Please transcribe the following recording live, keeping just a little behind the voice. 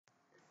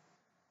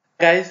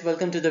Guys,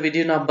 welcome to the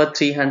video number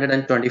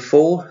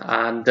 324,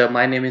 and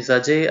my name is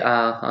Ajay.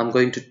 I'm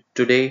going to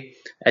today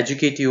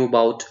educate you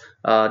about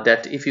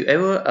that if you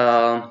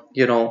ever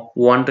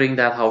wondering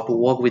that how to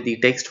work with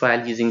the text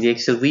file using the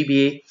Excel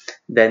VBA,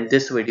 then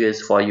this video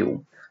is for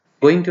you.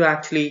 Going to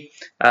actually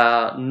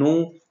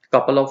know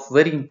couple of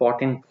very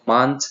important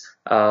commands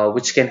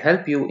which can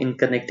help you in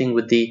connecting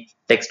with the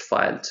text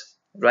files,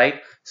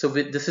 right? So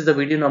this is the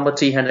video number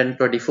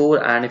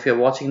 324, and if you're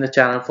watching the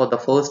channel for the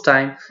first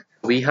time,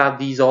 we have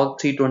these all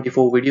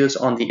 324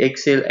 videos on the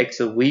Excel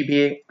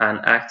VBA and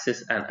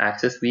Access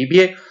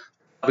VBA.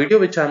 A video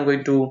which I'm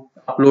going to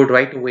upload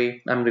right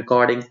away. I'm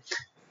recording.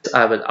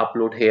 I will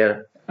upload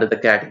here under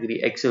the category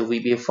Excel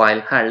VBA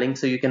file handling,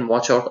 so you can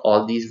watch out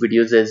all these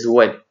videos as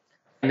well.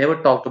 I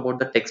never talked about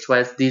the text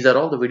files. These are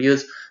all the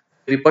videos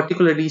we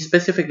particularly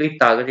specifically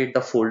targeted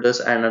the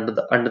folders, and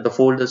under the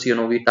folders,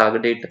 we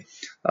targeted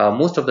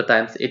most of the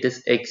times it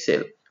is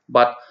Excel.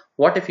 But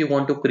what if you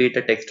want to create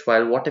a text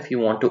file? What if you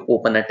want to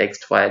open a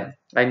text file?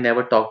 I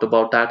never talked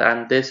about that,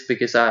 and this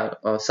because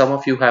some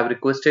of you have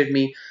requested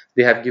me.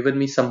 They have given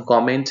me some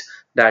comments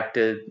that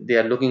they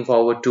are looking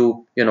forward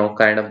to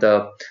kind of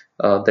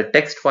the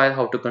text file,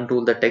 how to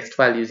control the text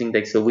file using the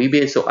Excel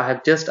VBA. So I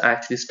have just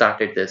actually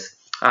started this,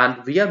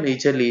 and we are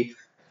majorly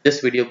this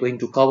video going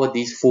to cover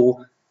these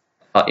four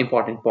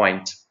important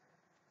points.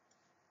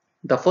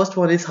 The first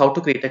one is how to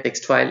create a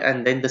text file,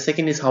 and then the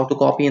second is how to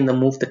copy and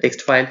move the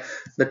text file.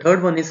 The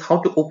third one is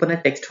how to open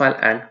a text file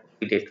and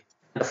read it.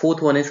 The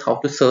fourth one is how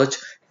to search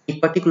a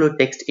particular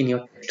text in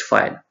your text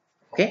file.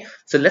 Okay,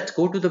 so let's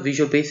go to the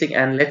Visual Basic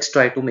and let's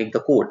try to make the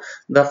code.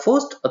 The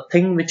first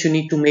thing which you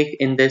need to make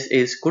in this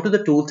is go to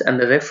the tools and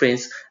the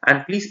reference,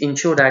 and please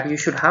ensure that you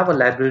should have a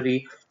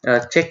library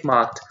check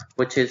marked,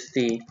 which is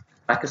the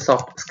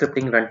Microsoft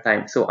scripting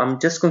runtime. So I'm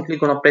just quickly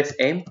going to press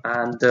M,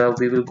 and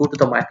we will go to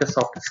the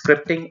Microsoft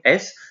scripting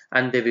S,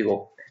 and there we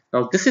go.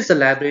 Now this is the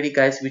library,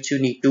 guys, which you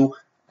need to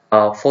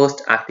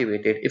first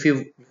activate it. If you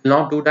will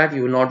not do that,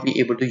 you will not be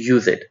able to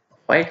use it,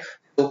 right?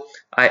 So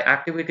I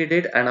activated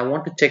it and I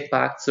want to check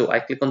back, so I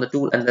click on the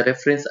tool and the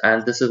reference,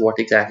 and this is what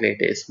exactly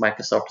it is,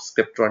 Microsoft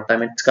script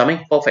runtime. It's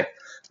coming perfect.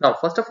 Now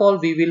first of all,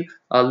 we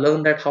will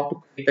learn that how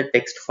to create a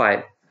text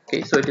file.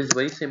 Okay, so it is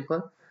very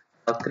simple.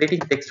 Creating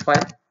text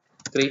file,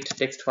 create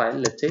text file.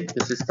 Let's say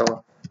this is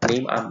the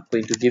name I'm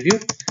going to give you.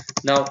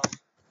 Now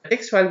the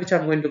text file which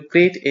I'm going to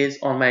create is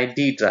on my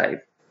D drive.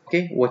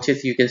 Okay, which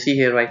is, you can see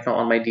here right now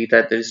on my D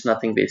drive there is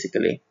nothing,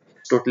 basically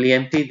it's totally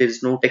empty. There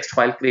is no text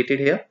file created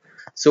here.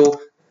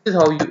 So this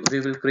is how we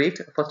will create.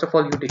 First of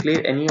all, you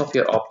declare any of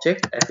your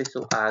object.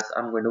 FSO as,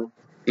 I'm going to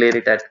declare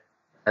it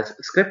as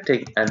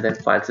scripting, and then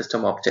file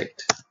system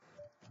object.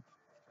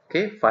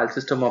 Okay, file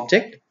system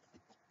object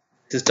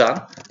is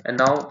done. And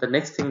now the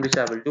next thing which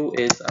I will do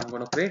is I'm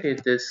going to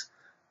create this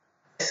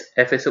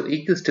FSO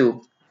equals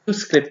to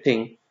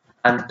scripting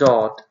and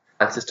dot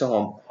file system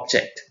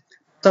object.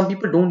 Some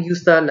people don't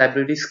use the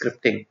library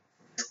scripting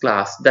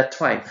class. That's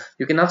fine.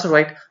 You can also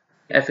write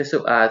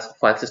FSO as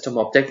file system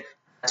object.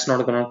 That's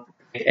not going to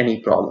create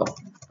any problem,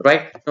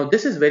 right? Now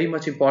this is very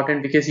much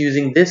important because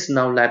using this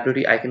now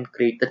library I can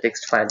create the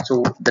text file.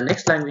 So the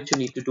next line which you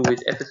need to do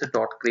is FSO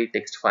dot create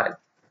text file.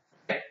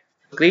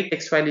 Create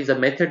text file is a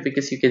method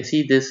because you can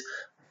see this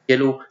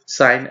yellow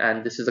sign,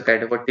 and this is a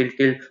kind of a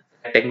tilted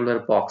rectangular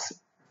box.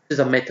 This is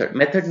a method.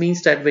 Method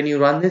means that when you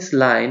run this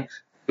line,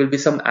 there will be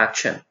some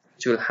action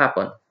which will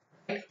happen.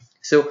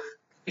 So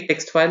create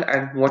text file,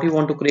 and what you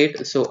want to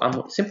create. So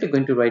I'm simply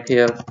going to write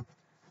here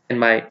in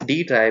my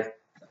D drive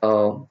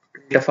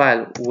create a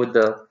file with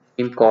the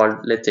name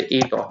called, let's say,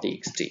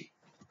 a.txt.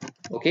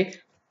 Okay,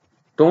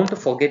 don't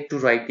forget to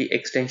write the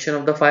extension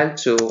of the file,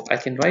 so I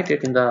can write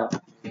it in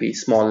the maybe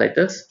small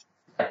letters.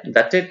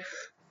 That's it.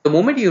 The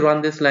moment you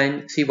run this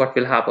line, see what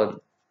will happen.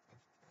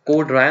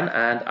 Code ran,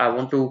 and I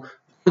want to go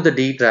to the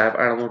D drive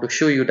and I want to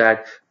show you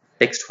that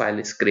text file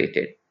is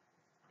created,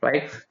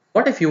 right?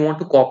 What if you want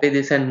to copy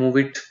this and move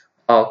it,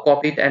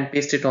 copy it and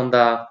paste it on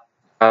the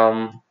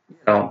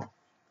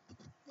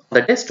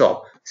the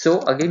desktop?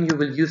 So again, you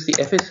will use the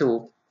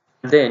FSO.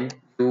 Then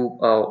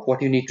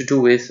what you need to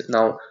do is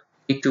now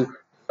you need to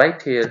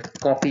write here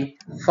copy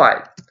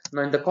file.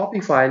 Now in the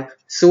copy file,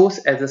 source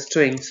as a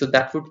string, so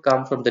that would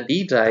come from the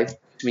D drive,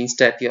 which means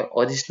that your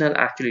original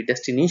actually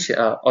destination,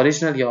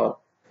 your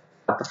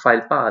the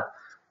file path.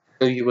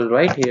 So you will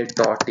write here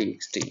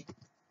 .txt,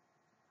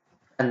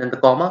 and then the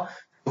comma,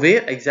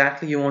 where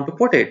exactly you want to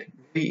put it,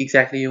 where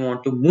exactly you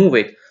want to move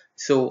it.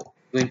 So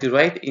I'm going to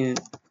write in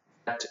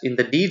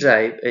the D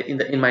drive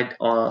in my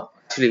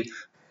actually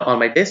on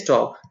my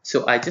desktop.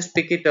 So I just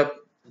pick it up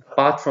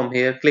path from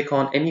here, click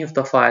on any of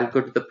the file, go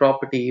to the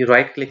property,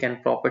 right click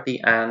and property,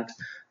 and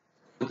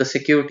the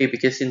security,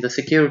 because in the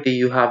security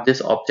you have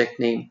this object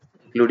name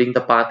including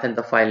the path and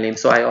the file name.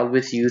 So I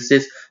always use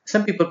this.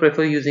 Some people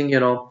prefer using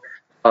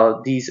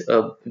these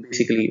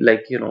basically,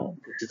 like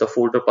this is the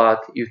folder path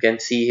you can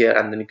see here,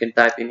 and then you can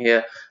type in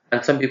here.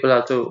 And some people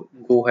also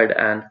go ahead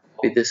and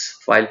copy this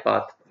file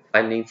path,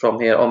 file name from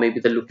here, or maybe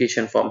the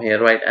location from here,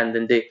 right? And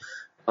then they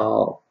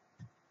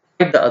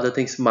write the other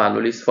things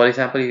manually. So for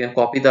example, you can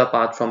copy the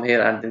path from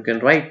here and then you can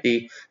write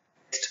the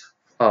text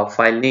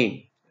file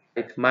name,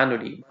 right,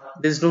 manually.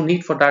 There's no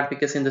need for that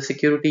because in the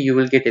security you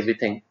will get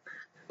everything.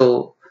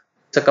 So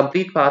it's a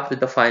complete path with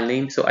the file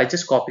name. So I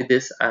just copy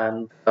this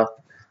and I'm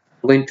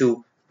going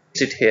to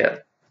paste it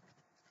here.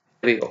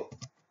 There we go.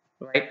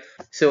 Right.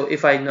 So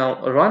if I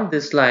now run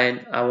this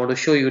line, I want to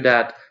show you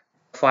that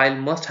file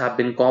must have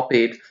been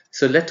copied.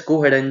 So let's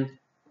go ahead and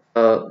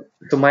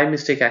so my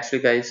mistake actually,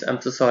 guys, I'm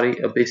so sorry.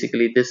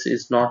 Basically this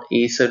is not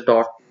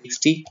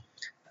acer.txt.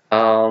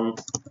 I'm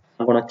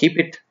gonna keep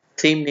it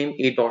same name,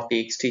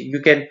 a.txt.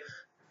 You can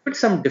put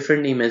some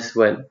different name as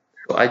well.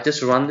 So I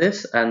just run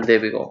this and there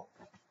we go.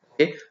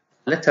 Okay,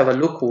 let's have a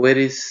look. Where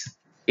is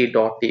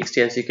a.txt?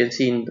 As you can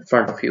see in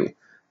front of you,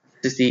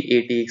 this is the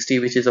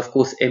a.txt, which is of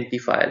course empty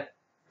file.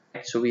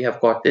 So we have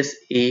got this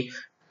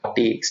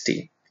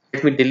a.txt.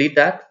 Let me delete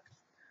that.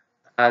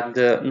 And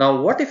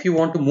now what if you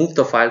want to move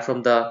the file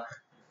from the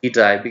D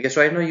drive? Because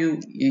right now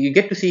you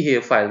get to see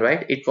here file,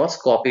 right? It was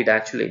copied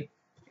actually.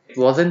 It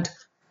wasn't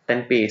cut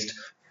and paste.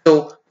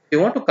 So if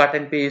you want to cut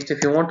and paste,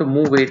 if you want to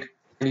move it,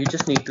 then you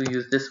just need to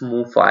use this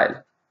move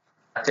file.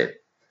 That's it.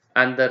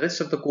 And the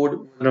rest of the code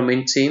will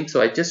remain same.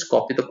 So I just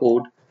copy the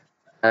code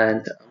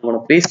and I'm going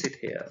to paste it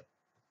here.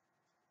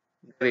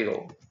 There we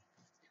go.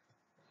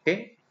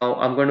 Okay, now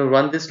I'm going to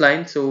run this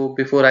line. So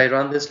before I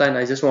run this line,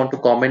 I just want to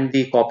comment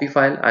the copy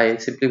file. I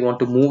simply want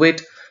to move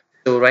it.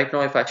 So right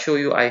now if I show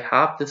you, I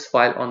have this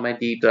file on my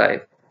D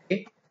drive.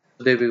 Okay,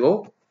 so there we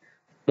go.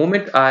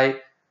 Moment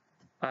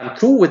I'm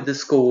through with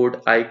this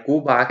code, I go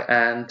back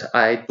and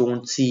I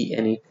don't see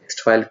any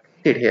text file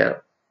created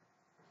here,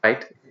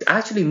 right? It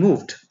actually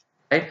moved,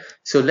 right?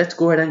 So let's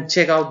go ahead and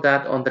check out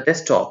that on the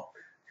desktop.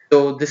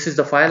 So this is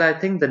the file. I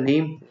think the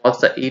name was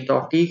the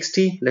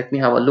a.txt. Let me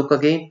have a look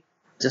again.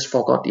 Just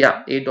forgot.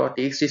 Yeah,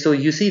 a.txt. So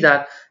you see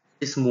that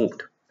it's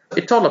moved.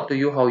 It's all up to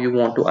you how you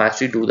want to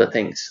actually do the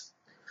things.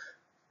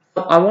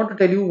 I want to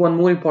tell you one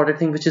more important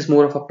thing, which is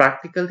more of a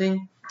practical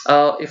thing.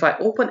 If I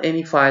open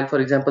any file,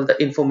 for example,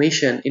 the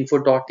information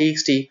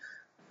info.txt,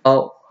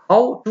 uh,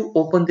 how to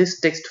open this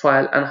text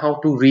file and how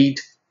to read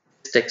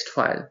this text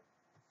file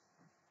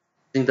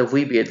using the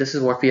VBA. This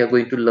is what we are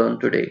going to learn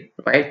today,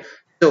 right?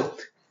 So in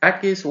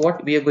that case,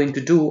 what we are going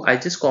to do, I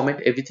just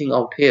comment everything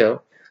out here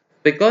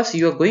because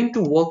you are going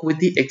to work with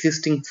the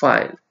existing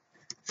file.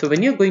 So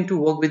when you're going to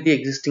work with the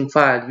existing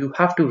file, you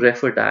have to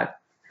refer that.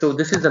 So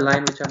this is the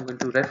line which I'm going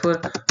to refer.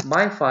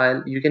 My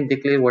file, you can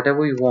declare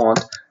whatever you want,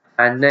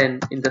 and then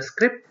in the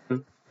script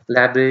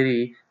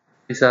library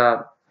is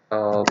a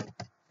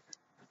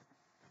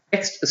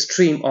text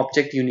stream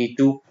object you need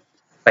to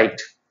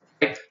write.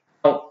 Right?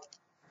 Now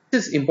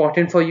this is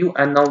important for you.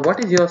 And now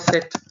what is your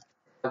set?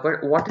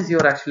 What is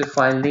your actual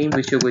file name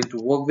which you're going to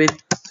work with?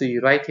 So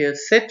you write here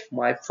set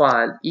my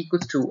file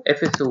equals to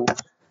fso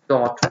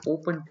dot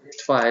open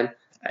text file,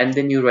 and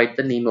then you write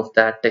the name of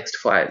that text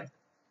file.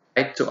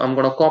 Right, so I'm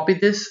going to copy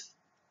this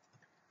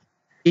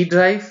C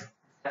drive.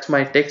 That's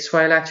my text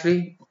file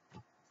actually,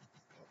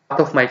 part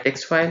of my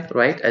text file,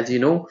 right, as you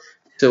know.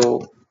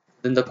 So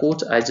in the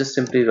code I just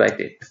simply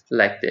write it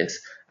like this,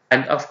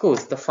 and of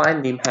course the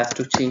file name has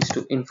to change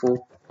to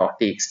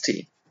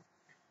info.txt.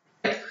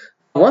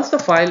 Once the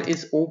file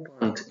is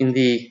opened in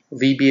the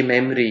VBA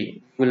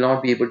memory, you will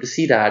not be able to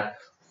see that.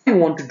 What you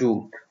want to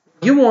do,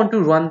 you want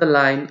to run the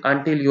line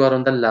until you are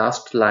on the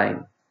last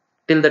line,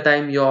 till the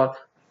time your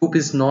loop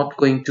is not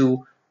going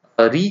to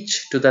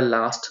reach to the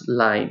last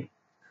line.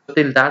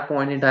 Till that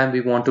point in time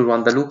we want to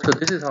run the loop. So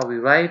this is how we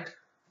write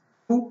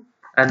loop,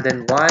 and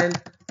then while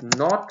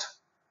not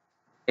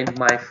in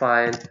my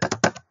file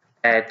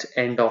at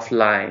end of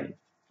line.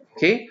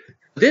 Okay,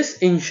 this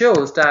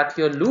ensures that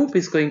your loop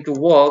is going to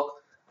work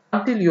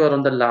until you are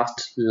on the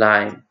last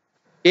line.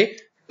 Okay,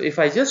 so if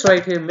I just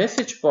write here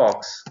message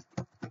box,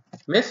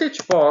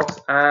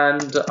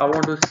 and I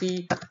want to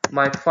see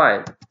my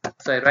file,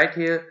 so I write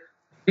here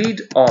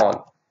read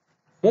all.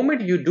 The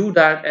moment you do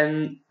that,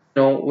 and you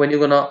know when you're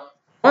gonna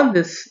run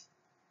this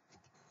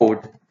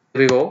code,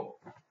 here we go,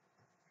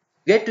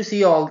 get to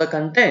see all the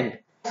content.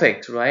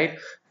 Perfect, right?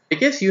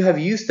 Because you have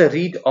used the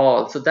read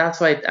all, so that's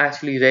why it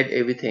actually read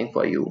everything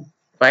for you,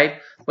 right?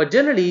 But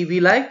generally we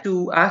like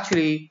to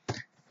actually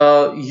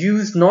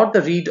use not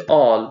the read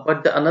all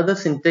but the another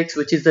syntax,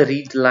 which is the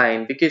read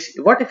line. Because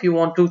what if you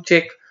want to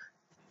check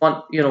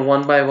one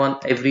by one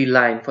every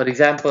line, for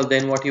example,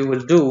 then what you will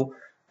do,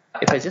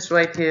 if I just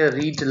write here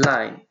read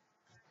line,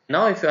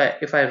 now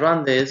if I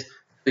run this,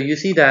 so you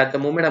see that the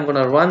moment I'm going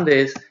to run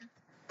this,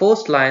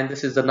 first line,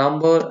 this is the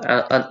number,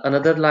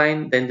 another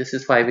line, then this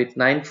is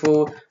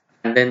 5894,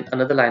 and then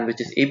another line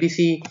which is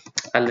ABC,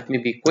 and let me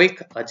be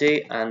quick,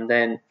 Ajay, and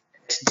then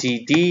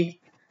HGD,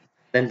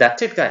 then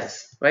that's it,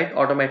 guys, right?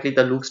 Automatically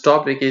the loop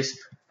stopped because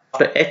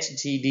after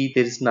HGD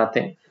there is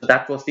nothing.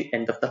 That was the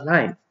end of the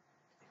line.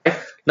 Right?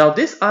 Now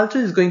this also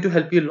is going to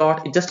help you a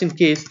lot, just in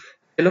case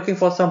you're looking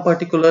for some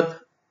particular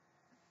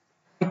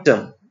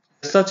item,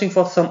 searching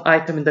for some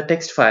item in the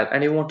text file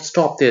and you want to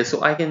stop there.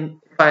 So I can,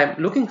 if I'm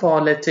looking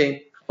for, let's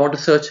say I want to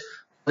search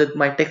that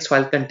my text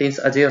file contains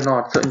Ajay or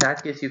not. So in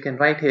that case, you can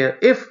write here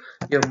if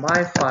your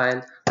my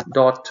file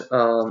dot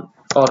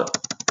or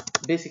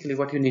basically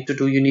what you need to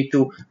do, you need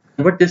to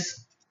convert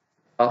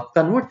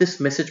this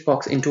message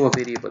box into a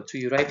variable. So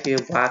you write here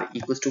var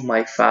equals to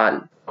my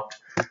file dot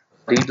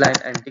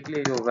readline and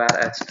declare your var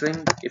as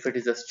string if it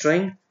is a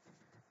string.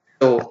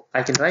 So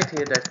I can write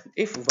here that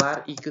if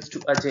var equals to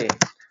Ajay,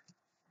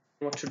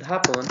 what should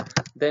happen?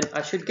 Then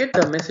I should get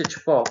the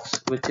message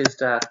box, which is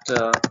that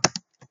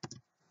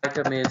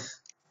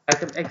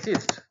item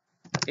exists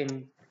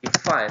in the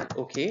file,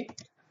 okay?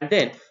 And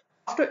then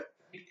after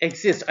it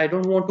exists, I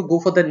don't want to go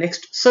for the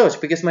next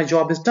search because my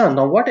job is done.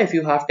 Now what if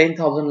you have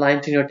 10,000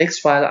 lines in your text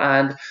file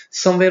and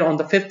somewhere on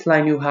the fifth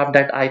line you have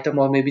that item,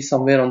 or maybe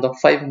somewhere on the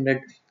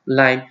 500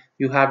 line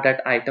you have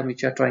that item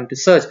which you're trying to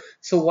search.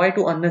 So why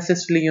to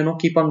unnecessarily,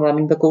 keep on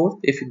running the code?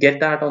 If you get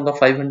that on the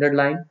 500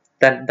 line,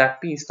 then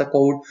that means the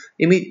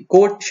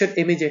code should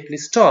immediately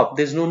stop.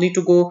 There's no need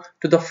to go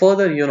to the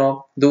further,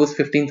 those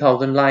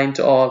 15,000 lines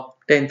or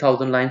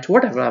 10,000 lines,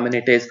 whatever, I mean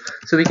it is.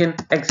 So we can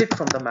exit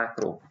from the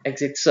macro,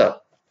 exit sub,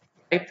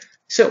 right?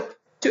 So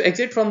to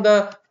exit from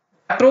the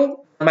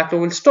macro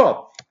will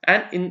stop.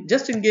 And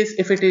just in case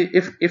if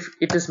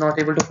it is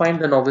not able to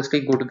find, then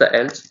obviously go to the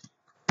else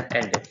and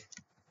end it.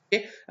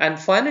 Okay, and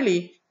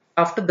finally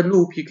after the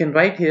loop you can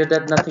write here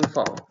that nothing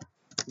found,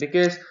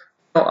 because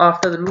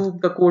after the loop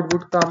the code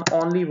would come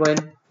only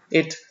when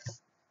it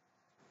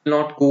will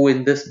not go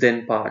in this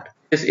then part.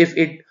 Because if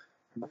it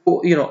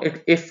go,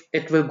 if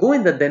it will go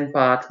in the then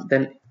part,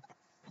 then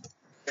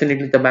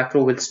definitely the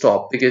macro will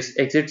stop because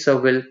exit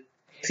sub will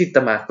exit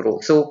the macro.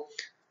 So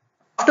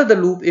after the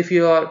loop, if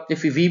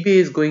VBA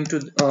is going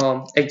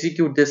to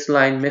execute this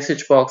line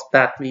message box,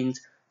 that means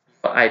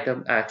your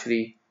item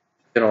actually,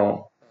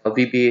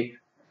 VBA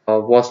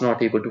was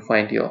not able to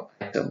find your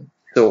item.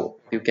 So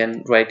you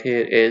can write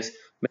here is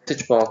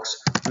message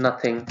box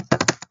nothing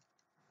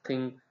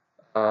nothing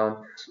uh,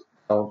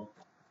 uh,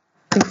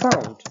 nothing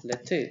found.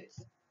 Let's say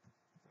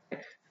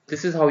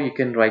this is how you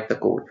can write the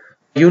code.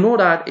 You know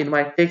that in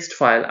my text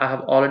file I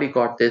have already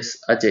got this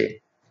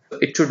Ajay.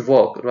 It should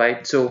work,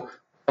 right? So what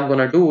I'm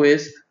gonna do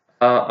is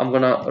I'm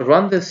gonna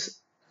run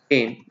this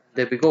again.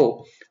 There we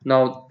go.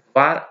 Now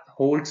var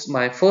holds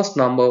my first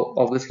number,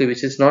 obviously,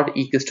 which is not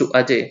equals to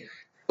Ajay.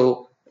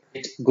 So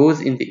it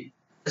goes in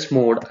this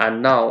mode,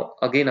 and now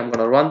again I'm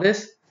gonna run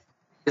this.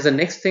 Is the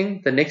next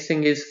thing. The next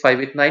thing is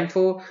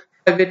 5894.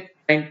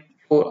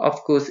 5894,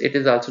 of course, it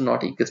is also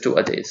not equals to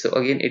Ajay. So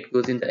again it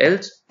goes in the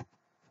else.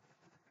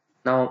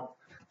 Now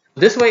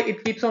this way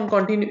it keeps on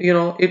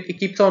it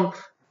keeps on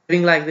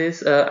doing like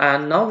this,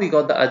 and now we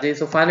got the Ajay.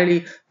 So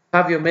finally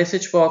have your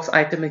message box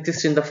item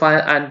exists in the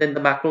file, and then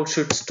the macro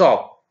should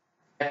stop,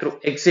 macro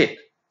exit.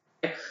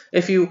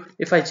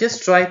 If I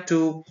just try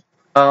to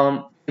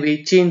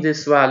maybe change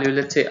this value,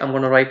 let's say I'm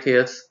going to write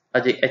here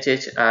Ajay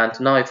HH, and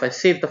now if I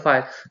save the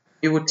file,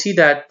 you would see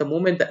that the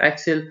moment the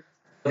Excel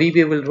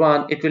VBA will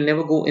run, it will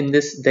never go in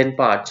this then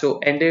part. So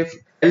end if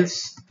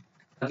else,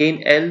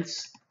 again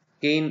else,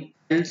 again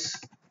else,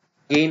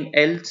 again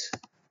else,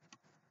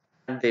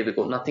 and there we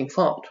go, nothing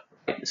found.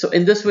 Right? So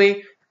in this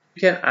way you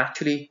can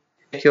actually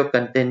check your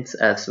contents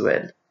as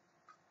well,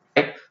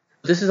 right?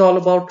 This is all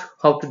about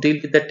how to deal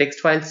with the text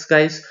files,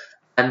 guys,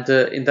 and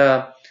in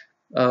the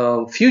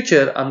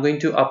future I'm going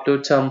to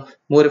upload some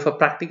more of a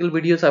practical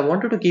videos. I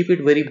wanted to keep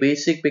it very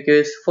basic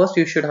because first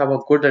you should have a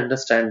good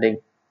understanding,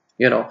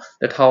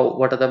 that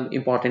what are the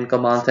important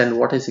commands and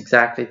what is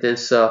exactly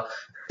this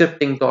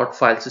scripting dot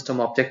file system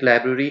object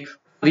library.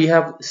 We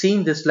have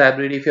seen this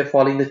library. If you're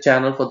following the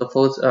channel for the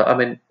first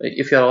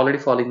if you're already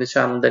following the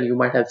channel, then you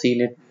might have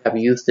seen it. I've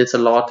used this a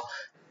lot.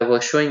 I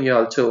was showing you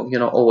also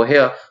over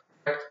here.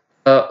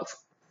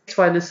 Text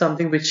file is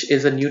something which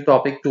is a new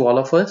topic to all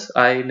of us.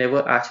 I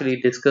never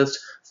actually discussed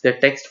the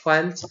text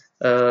files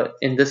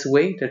in this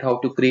way, that how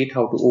to create,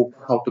 how to open,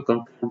 how to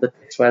control the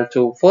text file.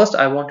 So first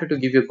I wanted to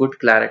give you good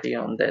clarity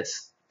on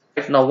this.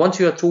 Now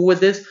once you are through with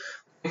this,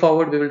 going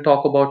forward we will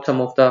talk about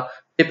some of the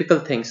typical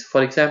things.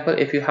 For example,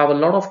 if you have a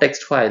lot of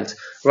text files,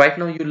 right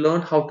now you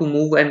learned how to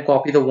move and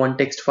copy the one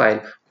text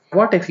file.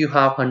 What if you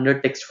have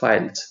 100 text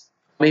files?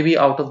 Maybe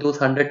out of those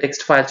 100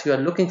 text files you are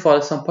looking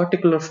for some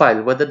particular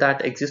file, whether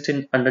that exists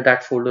under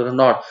that folder or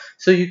not.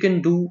 So you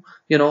can do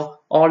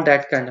all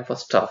that kind of a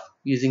stuff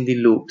using the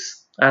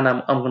loops, and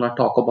I'm gonna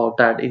talk about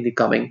that in the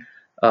coming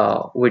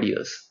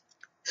videos.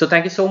 So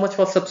thank you so much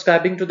for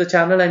subscribing to the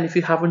channel, and if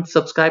you haven't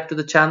subscribed to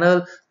the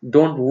channel,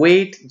 don't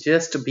wait,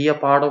 just be a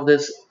part of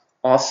this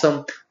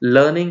awesome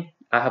learning.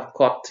 I have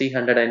got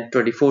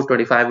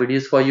 325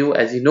 videos for you,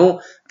 as you know,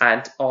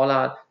 and all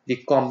are the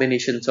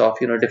combinations of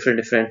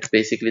different,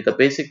 basically the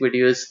basic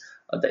videos,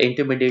 the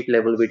intermediate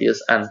level videos,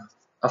 and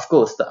of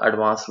course the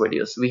advanced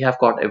videos. We have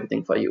got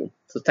everything for you.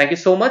 So thank you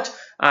so much,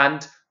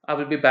 and I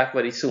will be back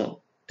very soon.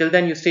 Till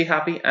then, you stay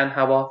happy and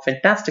have a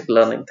fantastic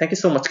learning. Thank you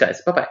so much,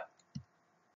 guys. Bye bye.